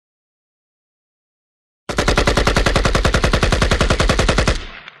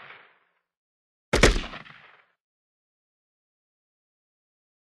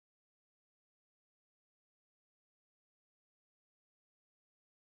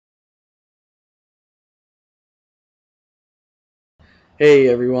Hey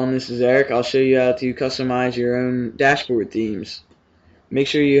everyone, this is Eric. I'll show you how to customize your own dashboard themes. Make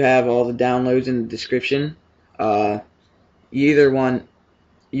sure you have all the downloads in the description. You either want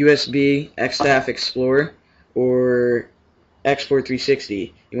USB Xstaff Explorer or Export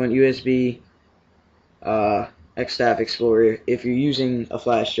 360. You want USB Xstaff Explorer if you're using a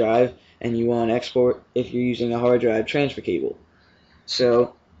flash drive, and you want export if you're using a hard drive transfer cable.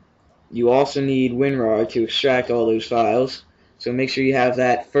 So you also need WinRAR to extract all those files. So make sure you have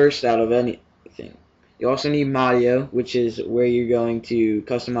that first out of anything. You also need Madio, which is where you're going to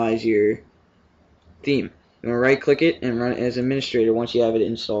customize your theme. You want to right click it and run it as administrator once you have it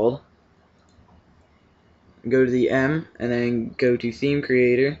installed. Go to the M and then go to Theme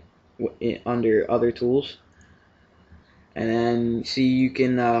Creator under Other Tools. And then see you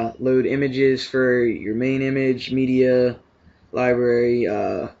can load images for your main image, media, library,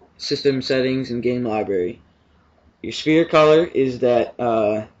 system settings, and game library. Your sphere color is that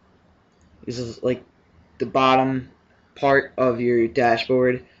is like the bottom part of your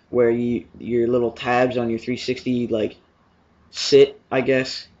dashboard where your little tabs on your 360 like sit, I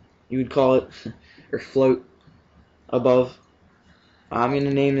guess you would call it, or float above. I'm gonna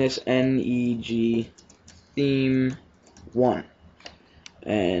name this NEG theme 1.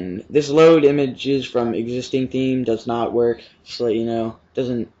 And this load images from existing theme does not work, just to let you know.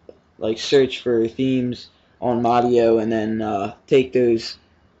 Doesn't like search for themes on Madio and then take those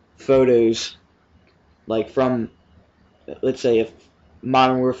photos like from, let's say, a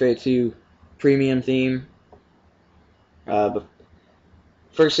Modern Warfare 2 premium theme. But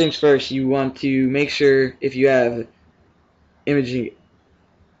first things first, you want to make sure if you have image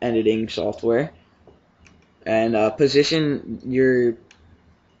editing software, and position your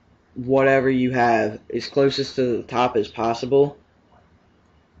whatever you have as closest to the top as possible.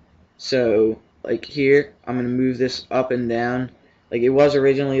 So like here, I'm going to move this up and down. Like it was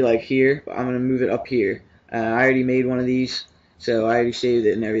originally like here, but I'm going to move it up here. I already made one of these, so I already saved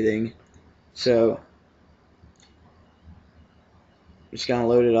it and everything. So I'm just going to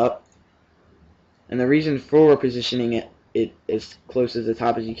load it up. And the reason for positioning it as close to the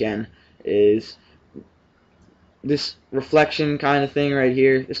top as you can is this reflection kind of thing right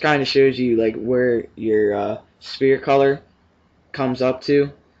here. This kind of shows you like where your sphere color comes up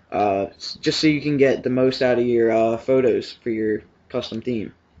to. Just so you can get the most out of your photos for your custom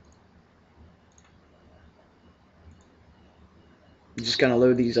theme. I'm just gonna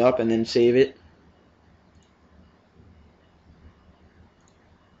load these up and then save it.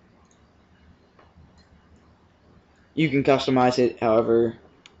 You can customize it however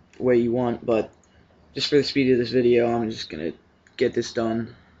way you want, but just for the speed of this video, I'm just gonna get this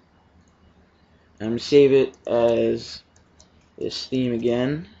done. I'm gonna save it as this theme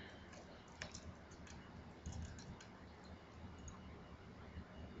again.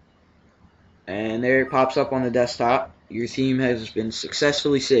 And there it pops up on the desktop. Your theme has been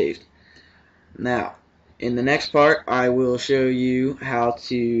successfully saved. Now, in the next part, I will show you how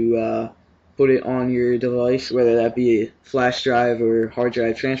to put it on your device, whether that be a flash drive or hard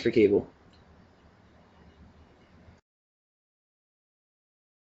drive transfer cable.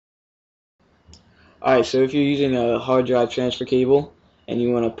 Alright, so if you're using a hard drive transfer cable and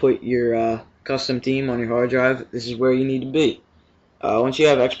you want to put your custom theme on your hard drive, this is where you need to be. Once you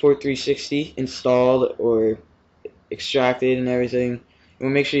have Export 360 installed or extracted and everything, you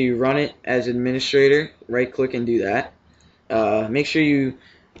want to make sure you run it as administrator. Right click and do that. Make sure you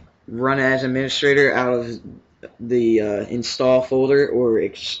run it as administrator out of the install folder or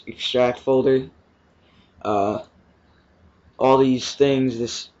extract folder. All these things,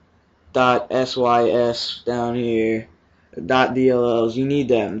 this .sys down here, .dlls, you need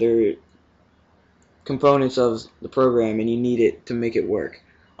them. They're components of the program and you need it to make it work,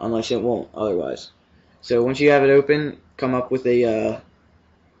 unless it won't otherwise. So once you have it open, come up with a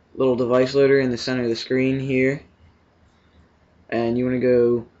little device loader in the center of the screen here, and you want to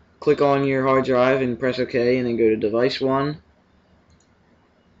go click on your hard drive and press OK, and then go to device 1,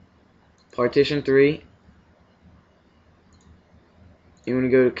 partition 3. You want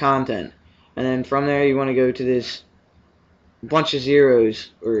to go to content, and then from there you want to go to this bunch of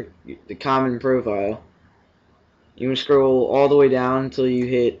zeros, or the common profile. You want to scroll all the way down until you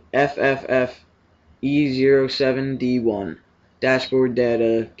hit FFFE07D1, dashboard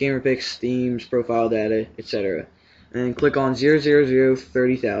data, gamer picks, themes, profile data, etc. And then click on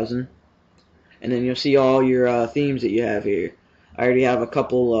 00030,000, and then you'll see all your themes that you have here. I already have a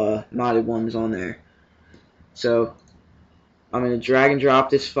couple modded ones on there. So I'm going to drag and drop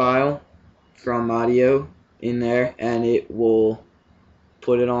this file from Madio in there, and it will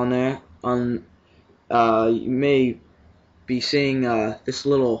put it on there. You may be seeing this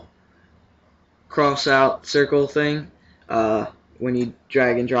little cross out circle thing when you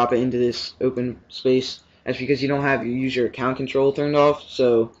drag and drop it into this open space. That's because you don't have your user account control turned off.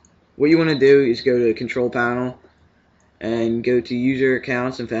 So what you want to do is go to the control panel and go to user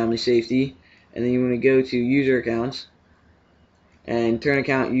accounts and family safety, and then you want to go to user accounts and turn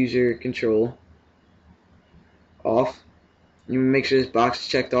account user control off. You make sure this box is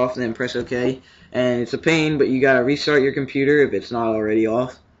checked off and then press OK. And it's a pain, but you gotta restart your computer if it's not already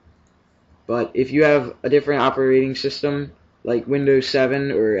off. But if you have a different operating system like Windows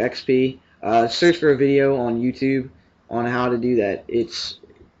 7 or XP, search for a video on YouTube on how to do that.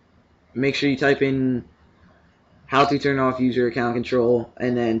 Make sure you type in how to turn off user account control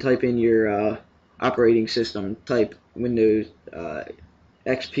and then type in your operating system. Type Windows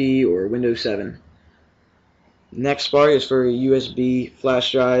XP or Windows 7. Next part is for USB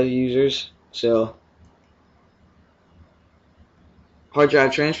flash drive users. So, hard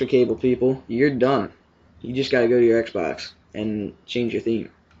drive transfer cable, people, you're done. You just gotta go to your Xbox and change your theme.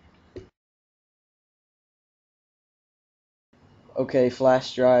 Okay,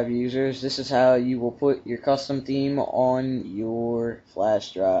 flash drive users, this is how you will put your custom theme on your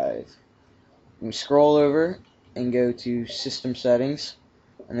flash drive. You scroll over and go to System Settings,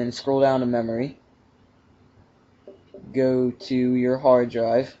 and then scroll down to Memory. Go to your hard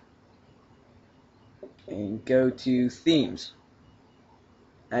drive, and go to Themes.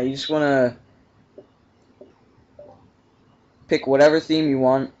 Now you just want to pick whatever theme you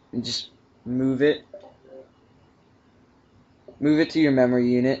want and just move it. Move it to your memory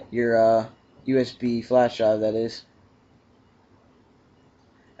unit, your USB flash drive, that is.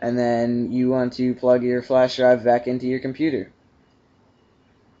 And then you want to plug your flash drive back into your computer.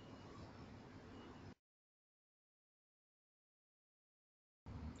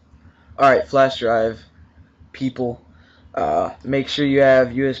 Alright, flash drive people. Make sure you have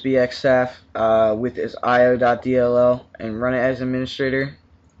USB extract with this io.dll and run it as administrator.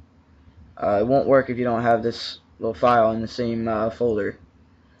 It won't work if you don't have this little file in the same folder.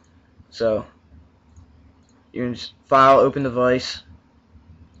 So, you can just file, open device,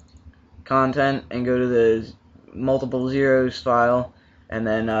 content, and go to the multiple zeros file, and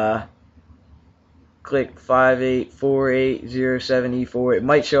then click 584807E4. It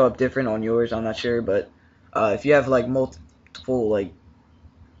might show up different on yours, I'm not sure, but if you have like multiple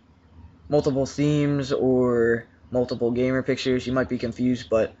themes or multiple gamer pictures, you might be confused,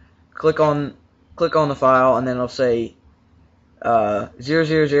 but click on the file, and then it'll say 000,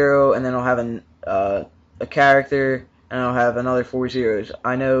 and then it'll have a character, and it'll have another 4 zeros.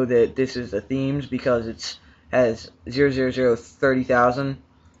 I know that this is the themes because it has 30,000.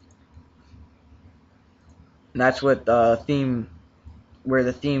 And that's what where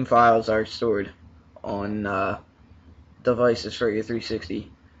the theme files are stored on devices for your 360.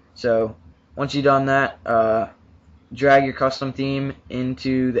 So once you've done that, drag your custom theme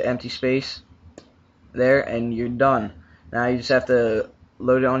into the empty space there, and you're done. Now you just have to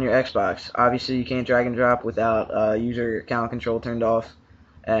load it on your Xbox. Obviously you can't drag and drop without user account control turned off,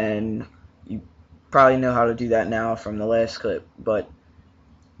 and you probably know how to do that now from the last clip, but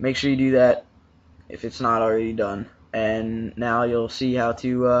make sure you do that if it's not already done. And now you'll see how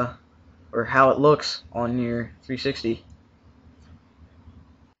to or how it looks on your 360.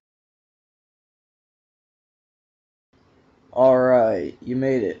 Alright, you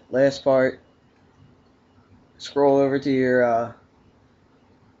made it. Last part. Scroll over to your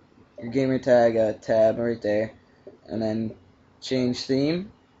gamer tag tab right there, and then change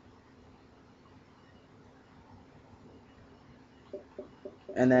theme,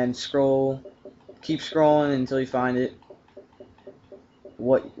 and then keep scrolling until you find it,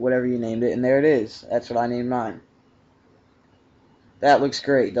 whatever you named it, and there it is. That's what I named mine. That looks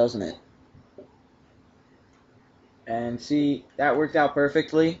great, doesn't it? And see, that worked out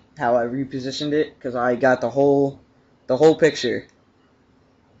perfectly how I repositioned it, because I got the whole picture.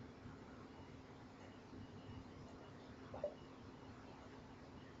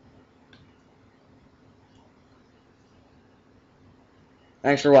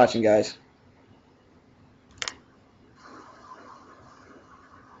 Thanks for watching, guys.